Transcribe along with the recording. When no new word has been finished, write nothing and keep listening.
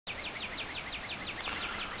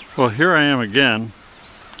Well, here I am again.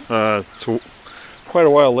 It's quite a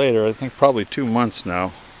while later, I think probably 2 months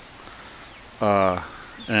now.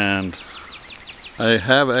 And I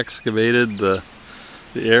have excavated the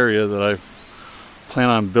area that I plan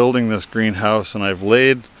on building this greenhouse, and I've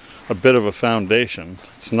laid a bit of a foundation.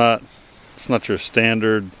 It's not your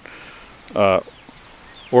standard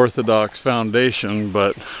orthodox foundation,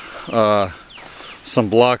 but some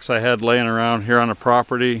blocks I had laying around here on the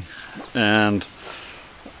property, and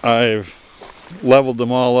I've leveled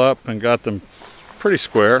them all up and got them pretty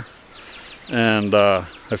square, and I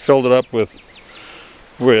filled it up with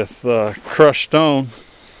crushed stone.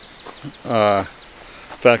 In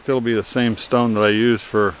fact, it'll be the same stone that I use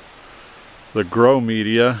for the grow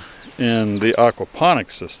media in the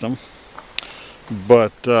aquaponic system,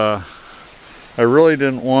 but I really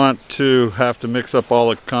didn't want to have to mix up all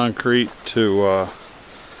the concrete to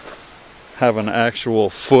have an actual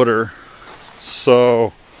footer.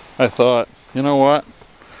 So I thought, you know what,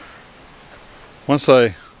 once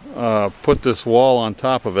I put this wall on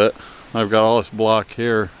top of it, I've got all this block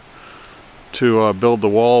here to build the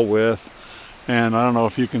wall with, and I don't know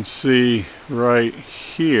if you can see right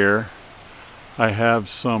here, I have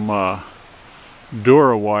some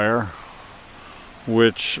Dura wire,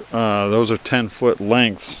 which those are 10-foot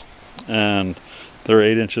lengths, and they're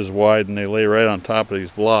 8 inches wide, and they lay right on top of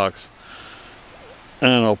these blocks,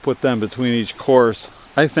 and I'll put them between each course.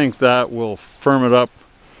 I think that will firm it up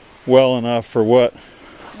well enough for what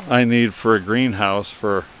I need for a greenhouse,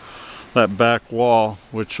 for that back wall,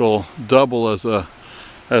 which will double as a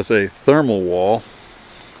thermal wall,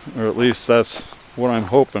 or at least that's what I'm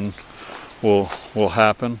hoping will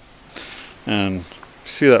happen. And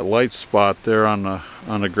see that light spot there on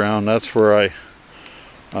the ground? That's where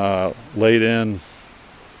I laid in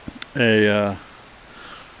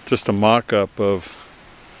just a mock-up of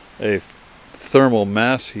a thermal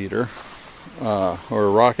mass heater, or a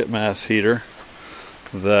rocket mass heater,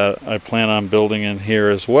 that I plan on building in here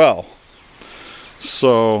as well.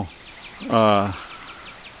 So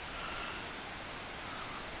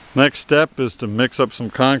next step is to mix up some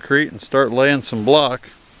concrete and start laying some block.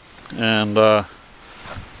 And oh,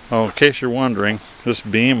 in case you're wondering, this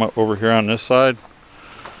beam over here on this side,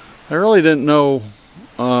 I really didn't know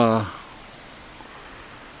how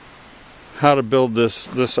to build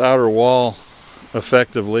this outer wall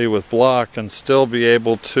effectively with block and still be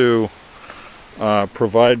able to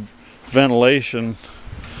provide ventilation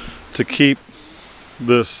to keep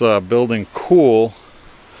this building cool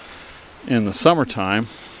in the summertime.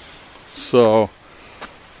 So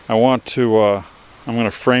I want to I'm going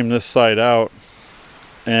to frame this side out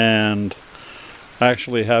and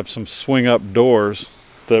actually have some swing up doors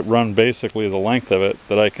that run basically the length of it,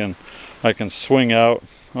 that I can swing out,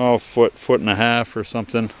 oh, foot and a half or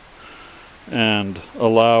something, and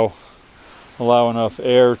allow enough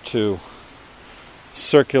air to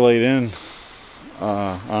circulate in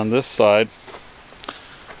on this side.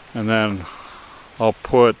 And then I'll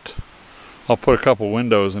put a couple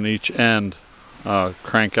windows in each end,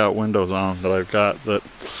 crank out windows on them that I've got, that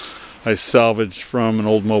I salvaged from an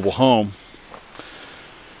old mobile home.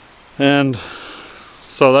 And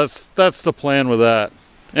so that's the plan with that.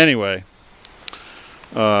 Anyway,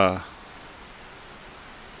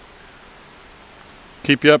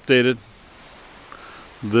 keep you updated.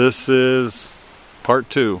 This is part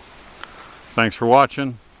 2. Thanks for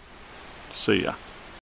watching. See ya.